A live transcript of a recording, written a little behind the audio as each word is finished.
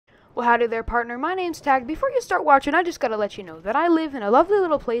Well, howdy there, partner. My name's Tag. Before you start watching, I just gotta let you know that I live in a lovely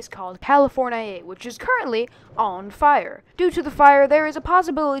little place called California, which is currently on fire. Due to the fire, there is a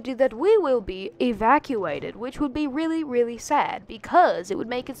possibility that we will be evacuated, which would be really, really sad, because it would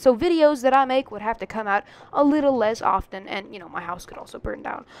make it so videos that I make would have to come out a little less often, and, my house could also burn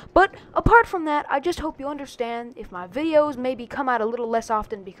down. But apart from that, I just hope you understand if my videos maybe come out a little less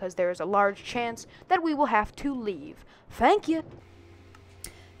often because there is a large chance that we will have to leave. Thank you.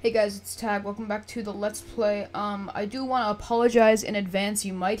 Hey guys, it's Tag. Welcome back to the Let's Play. I do want to apologize in advance.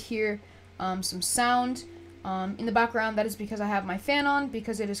 You might hear some sound in the background. That is because I have my fan on,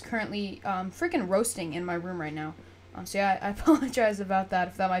 because it is currently freaking roasting in my room right now. So yeah, I apologize about that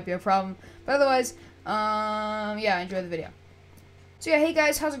if that might be a problem. But otherwise, yeah, enjoy the video. So yeah, hey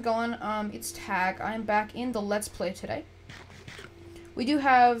guys, how's it going? It's Tag. I'm back in the Let's Play today. We do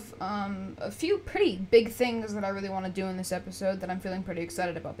have a few pretty big things that I really want to do in this episode that I'm feeling pretty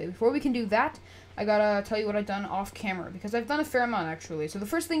excited about. But before we can do that, I gotta tell you what I've done off camera, because I've done a fair amount actually. So the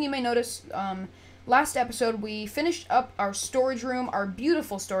first thing you may notice, last episode we finished up our storage room, our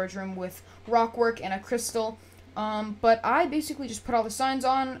beautiful storage room with rock work and a crystal. But I basically just put all the signs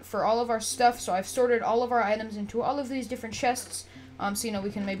on for all of our stuff, so I've sorted all of our items into all of these different chests, so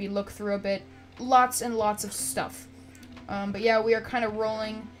we can maybe look through a bit. Lots and lots of stuff. But yeah, we are kind of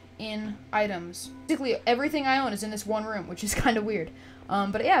rolling in items. Basically, everything I own is in this one room, which is kind of weird.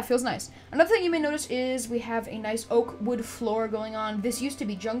 But yeah, it feels nice. Another thing you may notice is we have a nice oak wood floor going on. This used to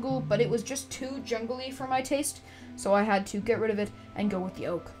be jungle, but it was just too jungly for my taste, so I had to get rid of it and go with the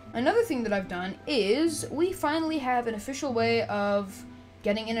oak. Another thing that I've done is we finally have an official way of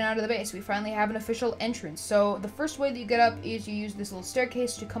getting in and out of the base. We finally have an official entrance. So the first way that you get up is you use this little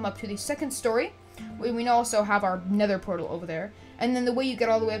staircase to come up to the second story. We also have our nether portal over there. And then the way you get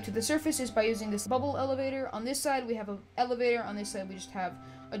all the way up to the surface is by using this bubble elevator. On this side, we have an elevator. On this side, we just have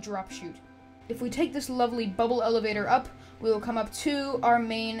a drop chute. If we take this lovely bubble elevator up, we will come up to our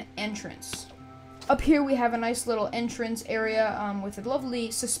main entrance. Up here, we have a nice little entrance area with a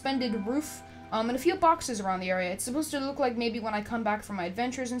lovely suspended roof. And a few boxes around the area. It's supposed to look like maybe when I come back from my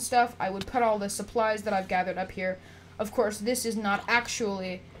adventures and stuff, I would put all the supplies that I've gathered up here. Of course, this is not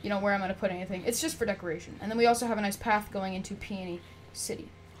actually, where I'm going to put anything. It's just for decoration. And then we also have a nice path going into Peony City.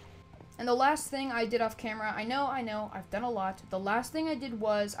 And the last thing I did off camera, I know, I've done a lot. The last thing I did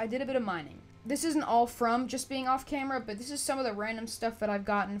was, I did a bit of mining. This isn't all from just being off camera, but this is some of the random stuff that I've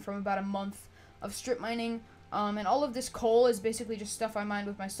gotten from about a month of strip mining. And all of this coal is basically just stuff I mined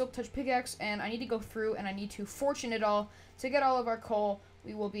with my Silk Touch pickaxe, and I need to go through and I need to fortune it all to get all of our coal.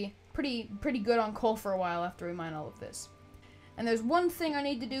 We will be pretty good on coal for a while after we mine all of this. And there's one thing I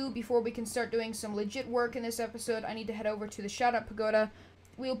need to do before we can start doing some legit work in this episode. I need to head over to the Shout-Out Pagoda.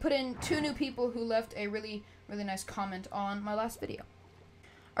 We'll put in 2 new people who left a really nice comment on my last video.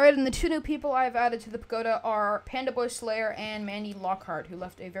 Alright, and the 2 new people I've added to the pagoda are Panda Boy Slayer and Mandy Lockhart, who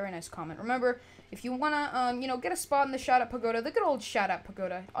left a very nice comment. Remember, if you wanna, get a spot in the Shout-Out Pagoda, the good old Shout-Out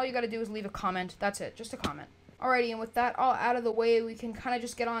Pagoda, all you gotta do is leave a comment. That's it, just a comment. Alrighty, and with that all out of the way, we can kind of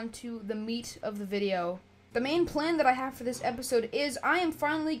just get on to the meat of the video. The main plan that I have for this episode is I am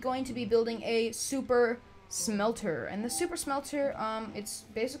finally going to be building a super smelter. And the super smelter, it's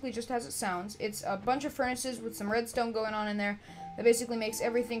basically just as it sounds. It's a bunch of furnaces with some redstone going on in there that basically makes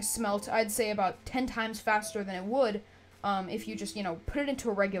everything smelt, I'd say about 10 times faster than it would if you just, put it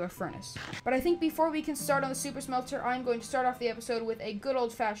into a regular furnace. But I think before we can start on the super smelter, I'm going to start off the episode with a good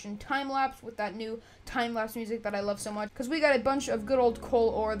old-fashioned time-lapse with that new time-lapse music that I love so much, because we got a bunch of good old coal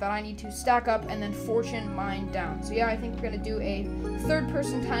ore that I need to stack up and then fortune mine down. So yeah, I think we're going to do a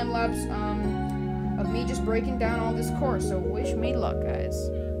third-person time-lapse of me just breaking down all this core, so wish me luck, guys.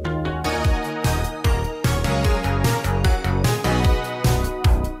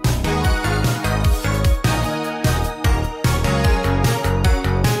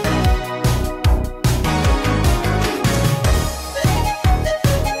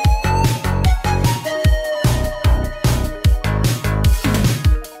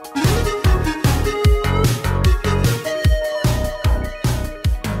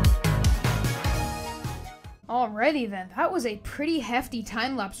 Alrighty then, that was a pretty hefty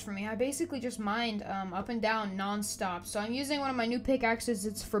time-lapse for me. I basically just mined up and down non-stop. So I'm using one of my new pickaxes.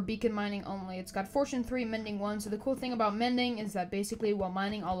 It's for beacon mining only. It's got Fortune 3, Mending 1. So the cool thing about mending is that basically while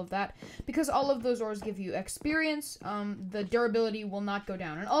mining all of that, because all of those ores give you experience, the durability will not go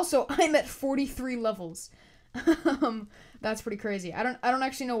down. And also, I'm at 43 levels. That's pretty crazy. I don't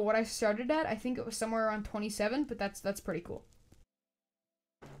actually know what I started at. I think it was somewhere around 27, but that's pretty cool.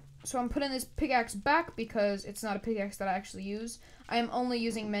 So I'm putting this pickaxe back because it's not a pickaxe that I actually use. I am only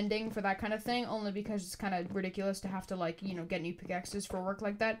using mending for that kind of thing, only because it's kind of ridiculous to have to, like, you know, get new pickaxes for work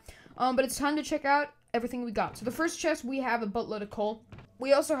like that. But it's time to check out everything we got. So the first chest, we have a buttload of coal.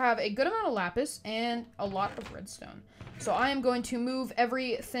 We also have a good amount of lapis and a lot of redstone. So I am going to move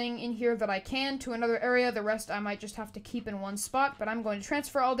everything in here that I can to another area. The rest I might just have to keep in one spot, but I'm going to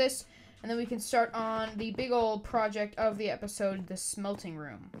transfer all this, and then we can start on the big old project of the episode, the smelting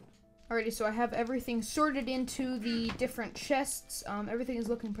room. Alrighty, so I have everything sorted into the different chests. Everything is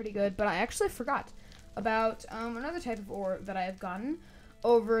looking pretty good, but I actually forgot about another type of ore that I have gotten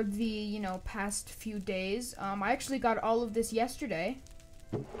over the, you know, past few days. I actually got all of this yesterday.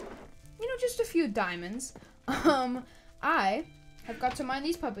 You know, just a few diamonds. I have got to mine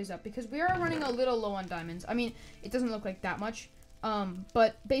these puppies up because we are running a little low on diamonds. I mean, it doesn't look like that much.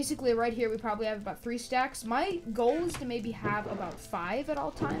 But basically right here we probably have about 3 stacks. My goal is to maybe have about 5 at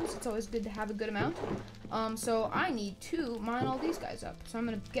all times. It's always good to have a good amount. So I need to mine all these guys up. So I'm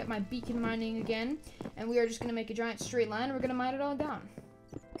going to get my beacon mining again, and we are just going to make a giant straight line, and we're going to mine it all down.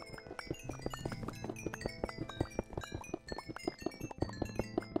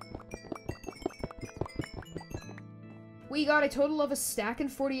 We got a total of a stack and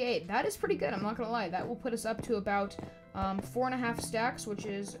 48. That is pretty good, I'm not gonna lie. That will put us up to about 4.5 stacks, which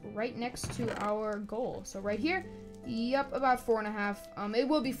is right next to our goal. So right here, yep, about 4.5. It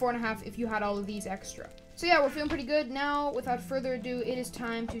will be 4.5 if you had all of these extra. So yeah, we're feeling pretty good. Now, without further ado, it is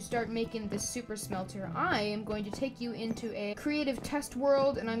time to start making this super smelter. I am going to take you into a creative test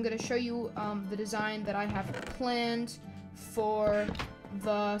world, and I'm gonna show you the design that I have planned for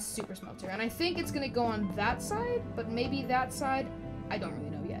the super smelter, and I think it's gonna go on that side, but maybe that side. I don't really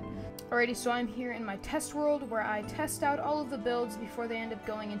know yet. Alrighty, so I'm here in my test world where I test out all of the builds before they end up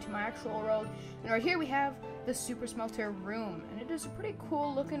going into my actual world. And right here we have the super smelter room, and it is a pretty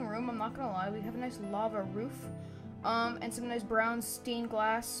cool looking room, I'm not gonna lie. We have a nice lava roof, and some nice brown stained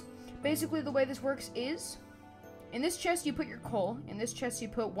glass. Basically the way this works is, in this chest you put your coal, in this chest you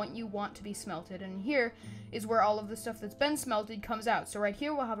put what you want to be smelted, and here is where all of the stuff that's been smelted comes out. So right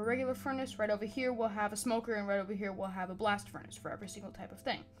here we'll have a regular furnace, right over here we'll have a smoker, and right over here we'll have a blast furnace for every single type of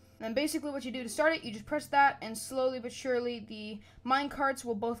thing. And then basically what you do to start it, you just press that, and slowly but surely the mine carts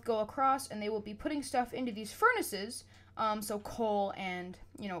will both go across, and they will be putting stuff into these furnaces, so coal and,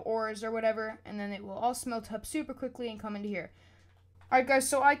 you know, ores or whatever, and then it will all smelt up super quickly and come into here. Alright guys,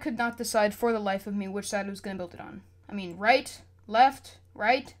 so I could not decide for the life of me which side I was going to build it on. I mean, right, left,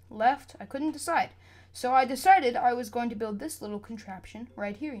 I couldn't decide. So I decided I was going to build this little contraption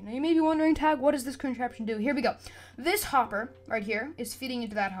right here. Now you may be wondering, Tag, what does this contraption do? Here we go. This hopper right here is feeding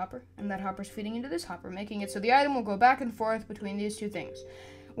into that hopper, and that hopper's feeding into this hopper, making it so the item will go back and forth between these two things.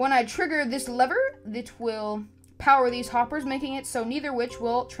 When I trigger this lever, it will power these hoppers, making it so neither which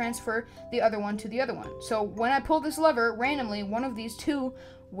will transfer the other one to the other one. So when I pull this lever, randomly, one of these two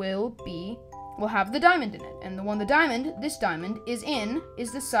will have the diamond in it. And the one this diamond, is in,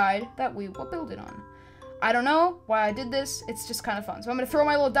 is the side that we will build it on. I don't know why I did this, it's just kind of fun. So I'm going to throw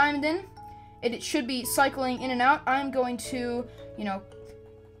my little diamond in. It should be cycling in and out. I'm going to, you know,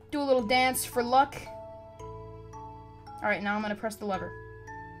 do a little dance for luck. Alright, now I'm going to press the lever.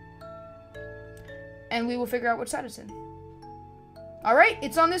 And we will figure out which side it's in. Alright,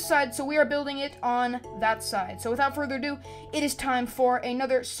 it's on this side, so we are building it on that side. So without further ado, it is time for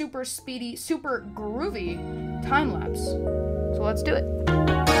another super speedy, super groovy time-lapse. So let's do it.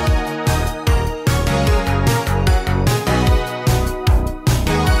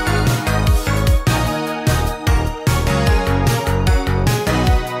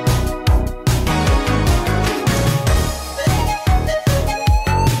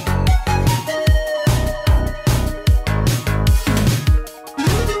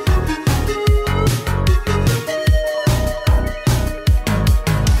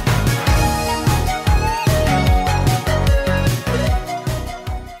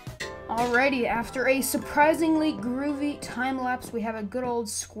 After a surprisingly groovy time-lapse, we have a good old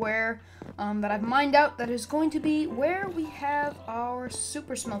square that I've mined out that is going to be where we have our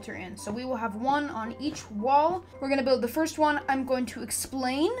super smelter in. So we will have one on each wall. We're going to build the first one. I'm going to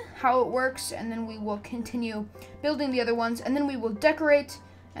explain how it works, and then we will continue building the other ones, and then we will decorate,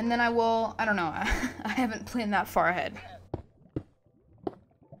 and then I don't know, I haven't planned that far ahead.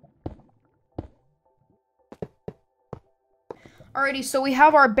 Alrighty, so we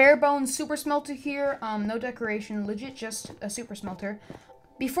have our bare bones super smelter here. No decoration, legit just a super smelter.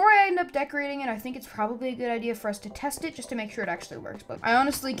 Before I end up decorating it, I think it's probably a good idea for us to test it just to make sure it actually works. But I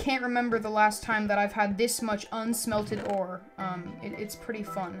honestly can't remember the last time that I've had this much unsmelted ore. It's pretty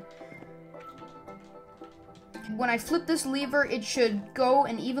fun. when I flip this lever, it should go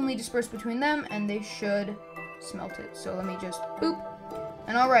and evenly disperse between them, and they should smelt it. So let me just boop.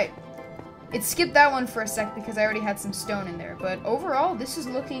 And alright. It skipped that one for a sec because I already had some stone in there. But overall, this is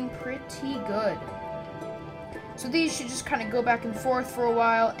looking pretty good. So these should just kind of go back and forth for a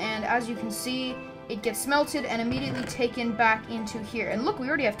while. And as you can see, it gets smelted and immediately taken back into here. And look, we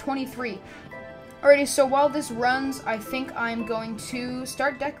already have 23. Alrighty, so while this runs, I think I'm going to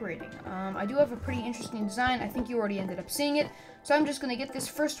start decorating. I do have a pretty interesting design. I think you already ended up seeing it. So I'm just going to get this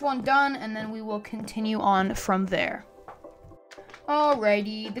first one done, and then we will continue on from there.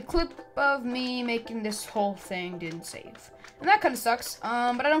 Alrighty, the clip of me making this whole thing didn't save. And that kind of sucks,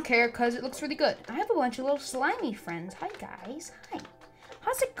 but I don't care because it looks really good. I have a bunch of little slimy friends. Hi, guys. Hi.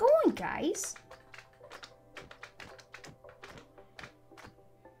 How's it going, guys?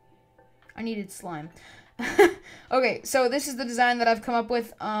 I needed slime. Okay, so this is the design that I've come up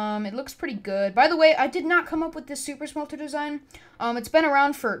with. It looks pretty good. By the way, I did not come up with this super smelter design. It's been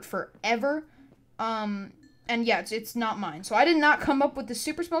around for forever. And yeah, it's not mine. So I did not come up with the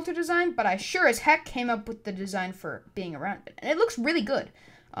super smelter design, but I sure as heck came up with the design for being around it. And it looks really good.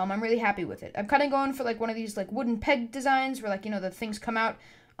 I'm really happy with it. I'm kind of going for like one of these like wooden peg designs where like, you know, the things come out.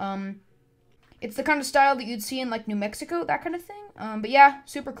 It's the kind of style that you'd see in, like, New Mexico, that kind of thing. But yeah,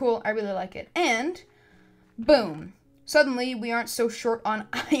 super cool. I really like it. And, boom. Suddenly, we aren't so short on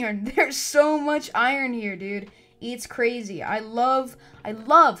iron. There's so much iron here, dude. It's crazy. I love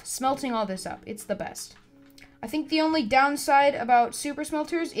smelting all this up. It's the best. I think the only downside about super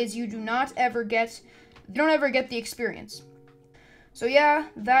smelters is you don't ever get the experience. So yeah,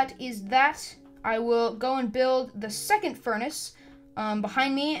 that is that. I will go and build the second furnace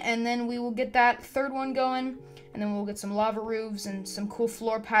behind me, and then we will get that third one going, and then we'll get some lava roofs and some cool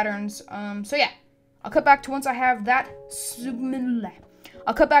floor patterns. So yeah, I'll cut back to once I have that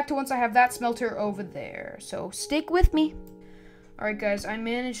smelter over there. So stick with me. Alright guys, I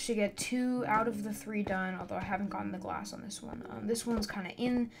managed to get 2 out of the 3 done, although I haven't gotten the glass on this one. This one's kind of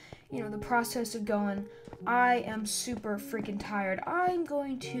in, you know, the process of going. I am super freaking tired. I'm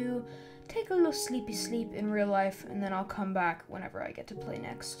going to take a little sleepy sleep in real life, and then I'll come back whenever I get to play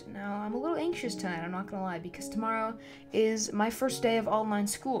next. Now, I'm a little anxious tonight, I'm not gonna lie, because tomorrow is my first day of online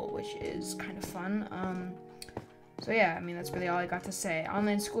school, which is kind of fun. So yeah, I mean, that's really all I got to say.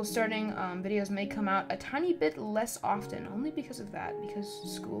 Online school starting, videos may come out a tiny bit less often, only because of that, because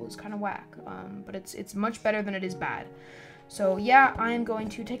school is kind of whack. But it's much better than it is bad. So yeah, I am going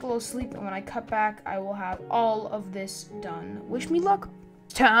to take a little sleep, and when I cut back, I will have all of this done. Wish me luck.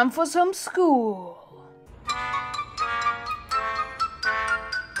 Time for some school.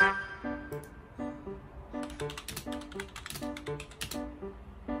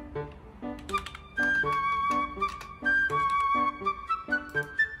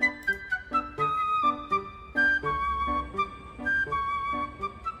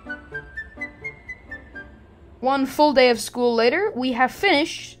 One full day of school later, we have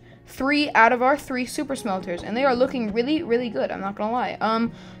finished 3 out of our 3 super smelters, and they are looking really, really good, I'm not gonna lie.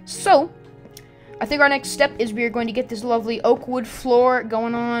 So, I think our next step is we are going to get this lovely oak wood floor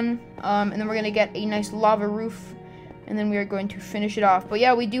going on, and then we're gonna get a nice lava roof, and then we are going to finish it off. But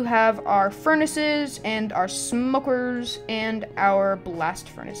yeah, we do have our furnaces, and our smokers, and our blast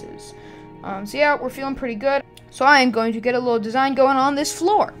furnaces. So yeah, we're feeling pretty good. So I am going to get a little design going on this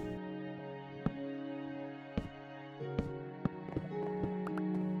floor.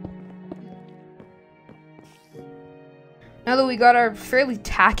 Now that we got our fairly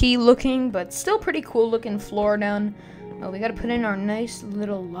tacky looking, but still pretty cool looking floor done, we gotta put in our nice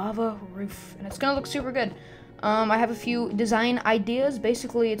little lava roof, and it's gonna look super good. I have a few design ideas.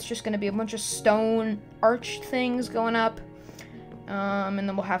 Basically, it's just gonna be a bunch of stone arch things going up, and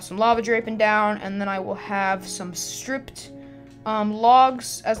then we'll have some lava draping down, and then I will have some stripped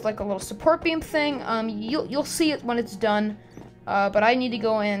logs as like a little support beam thing. You'll see it when it's done, but I need to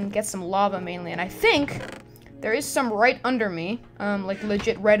go and get some lava mainly, and I think there is some right under me, like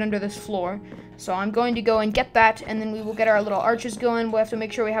legit right under this floor. So I'm going to go and get that, and then we will get our little arches going. We'll have to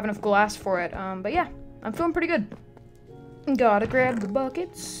make sure we have enough glass for it. But yeah, I'm feeling pretty good. Gotta grab the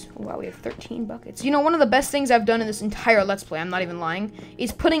buckets. Wow, we have 13 buckets. You know, one of the best things I've done in this entire Let's Play, I'm not even lying,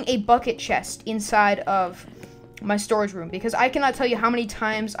 is putting a bucket chest inside of my storage room. Because I cannot tell you how many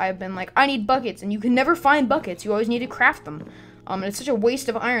times I've been like, I need buckets, and you can never find buckets. You always need to craft them. And it's such a waste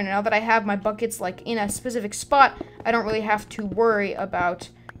of iron. Now that I have my buckets like in a specific spot, I don't really have to worry about,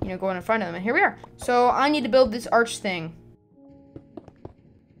 you know, going and finding them. And here we are. So I need to build this arch thing.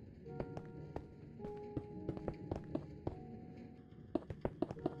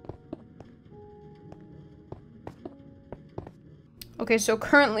 Okay, so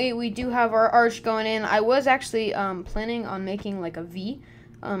currently we do have our arch going in. I was actually planning on making like a V,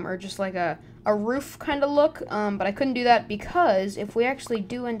 or just like a roof kind of look, but I couldn't do that because if we actually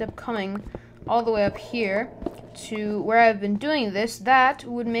do end up coming all the way up here to where I've been doing this, that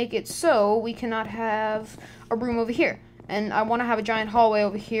would make it so we cannot have a room over here. And I want to have a giant hallway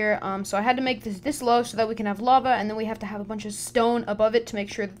over here, so I had to make this low so that we can have lava, and then we have to have a bunch of stone above it to make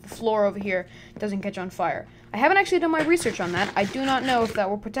sure that the floor over here doesn't catch on fire. I haven't actually done my research on that. I do not know if that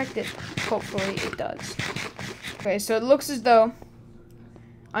will protect it. Hopefully it does. Okay, so it looks as though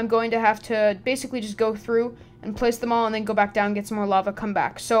I'm going to have to basically just go through and place them all and then go back down, get some more lava, come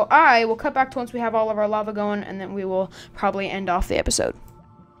back. So I will cut back to once we have all of our lava going, and then we will probably end off the episode.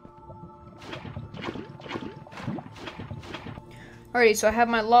 Alrighty, so I have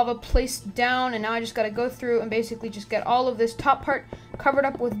my lava placed down, and now I just gotta go through and basically just get all of this top part covered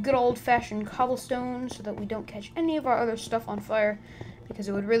up with good old-fashioned cobblestone so that we don't catch any of our other stuff on fire, because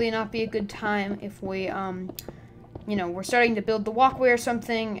it would really not be a good time if we, you know, we're starting to build the walkway or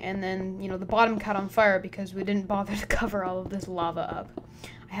something, and then, you know, the bottom caught on fire because we didn't bother to cover all of this lava up.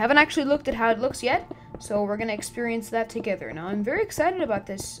 I haven't actually looked at how it looks yet, so we're gonna experience that together. Now, I'm very excited about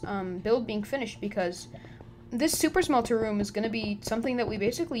this build being finished because this super smelter room is going to be something that we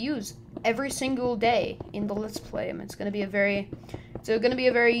basically use every single day in the Let's Play. I mean, it's going to be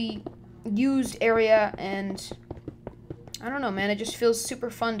a very used area, and I don't know, man, it just feels super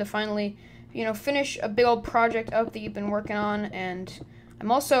fun to finally, you know, finish a big old project up that you've been working on. And I'm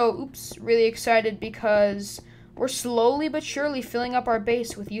also, really excited because we're slowly but surely filling up our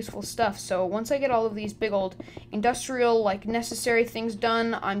base with useful stuff. So once I get all of these big old industrial, like, necessary things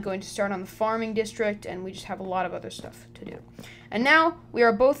done, I'm going to start on the farming district, and we just have a lot of other stuff to do. And now we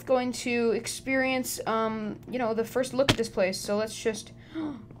are both going to experience, you know, the first look at this place. So let's just,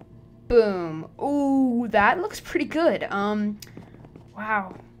 boom. Ooh, that looks pretty good.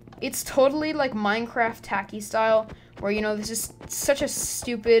 Wow. It's totally like Minecraft tacky style, where, you know, this is such a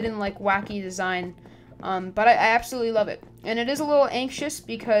stupid and, like, wacky design. But I absolutely love it. And it is a little anxious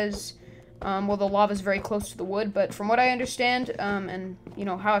because, well, the lava is very close to the wood, but from what I understand, and, you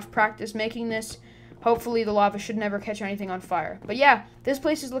know, how I've practiced making this, hopefully the lava should never catch anything on fire. But yeah, this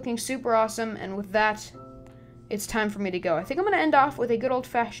place is looking super awesome, and with that, it's time for me to go. I think I'm going to end off with a good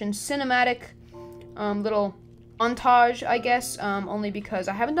old-fashioned cinematic, little montage, I guess, only because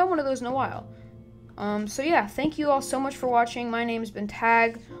I haven't done one of those in a while. So yeah, thank you all so much for watching. My name's been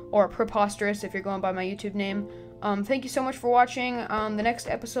Tag, or Preposterous if you're going by my YouTube name. Thank you so much for watching. The next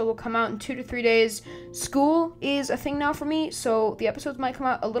episode will come out in 2 to 3 days. School is a thing now for me, so the episodes might come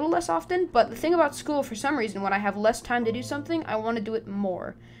out a little less often, but the thing about school, for some reason, when I have less time to do something, I want to do it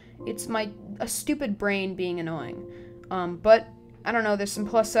more. It's a stupid brain being annoying. But, I don't know, there's some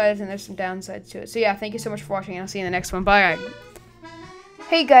plus sides and there's some downsides to it. So yeah, thank you so much for watching, and I'll see you in the next one. Bye!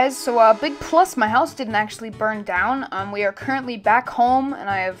 Hey guys, so big plus, my house didn't actually burn down. We are currently back home, and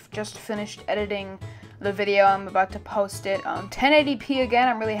I have just finished editing the video. I'm about to post it 1080p again.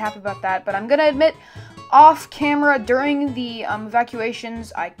 I'm really happy about that, but I'm gonna admit, off camera during the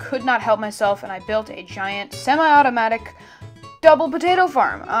evacuations, I could not help myself, and I built a giant semi-automatic double potato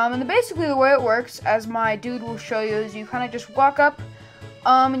farm. And basically the way it works, as my dude will show you, is you kind of just walk up,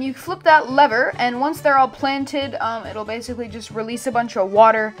 and you flip that lever, and once they're all planted, it'll basically just release a bunch of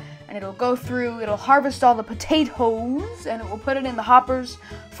water, and it'll go through, it'll harvest all the potatoes, and it will put it in the hoppers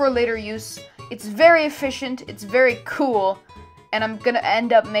for later use. It's very efficient, it's very cool, and I'm gonna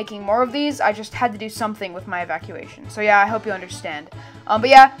end up making more of these. I just had to do something with my evacuation. So yeah, I hope you understand. But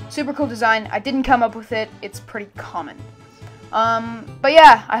yeah, super cool design. I didn't come up with it, it's pretty common. But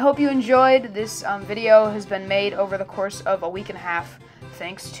yeah, I hope you enjoyed. This video has been made over the course of a week and a half,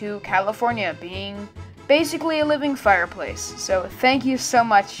 thanks to California being basically a living fireplace. So thank you so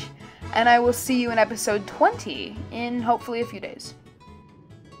much, and I will see you in episode 20 in hopefully a few days.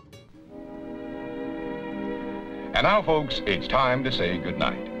 And now, folks, it's time to say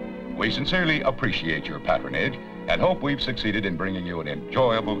goodnight. We sincerely appreciate your patronage and hope we've succeeded in bringing you an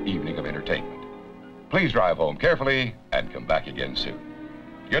enjoyable evening of entertainment. Please drive home carefully and come back again soon.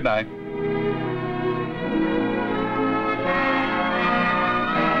 Good night.